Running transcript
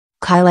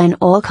Kyline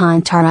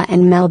Alcantara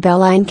and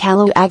Melbelline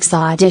Caluag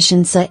sa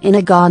audition sa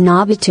Inagaw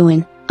Na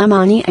Bituin,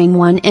 umani ang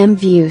 1M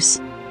views.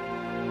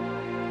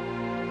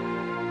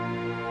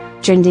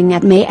 Trending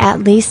at May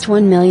at least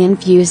 1 million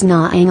views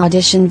na ang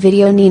audition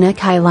video nina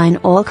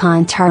Kyline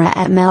Alcantara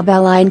at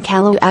Melbelline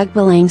Caluag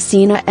bilang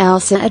sina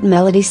Elsa at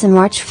Melody sa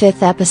March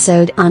 5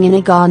 episode ang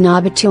Inagaw Na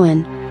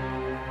Bituin.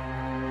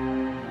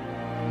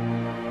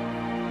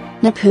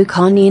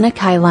 Napukaw nina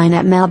Kyline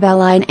at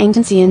Melbelline ang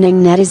tansiyan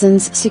ng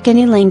netizens sa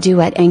kanilang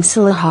duet ang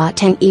Salahat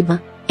ang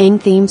Iba, ang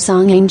theme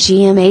song ang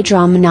GMA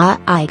drama na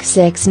Ike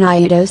 6 na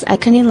itos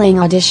at kanilang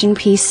audition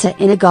piece sa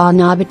Inagaw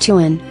Na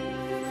Bituin.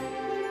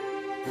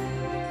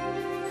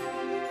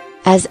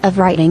 As of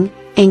writing,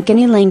 ang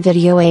kanilang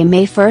video ay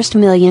may first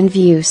million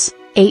views,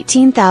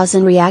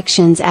 18,000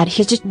 reactions at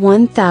higit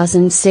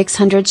 1,600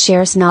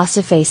 shares na sa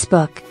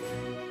Facebook.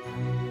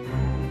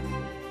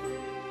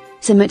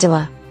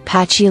 Samantala,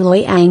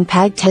 patuloy ang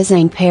pagtaas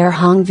ang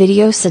parehong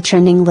video sa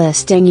trending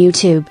list ang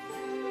YouTube.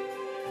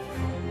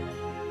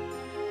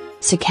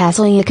 Sa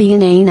kasalukuyan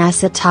ay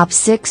nasa top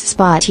 6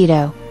 spot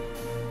ito.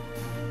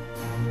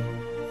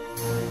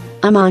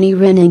 Umani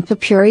rin ang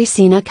papuri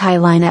sina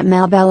Kyline at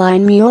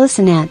Melbelline mula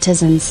sa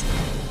netizens.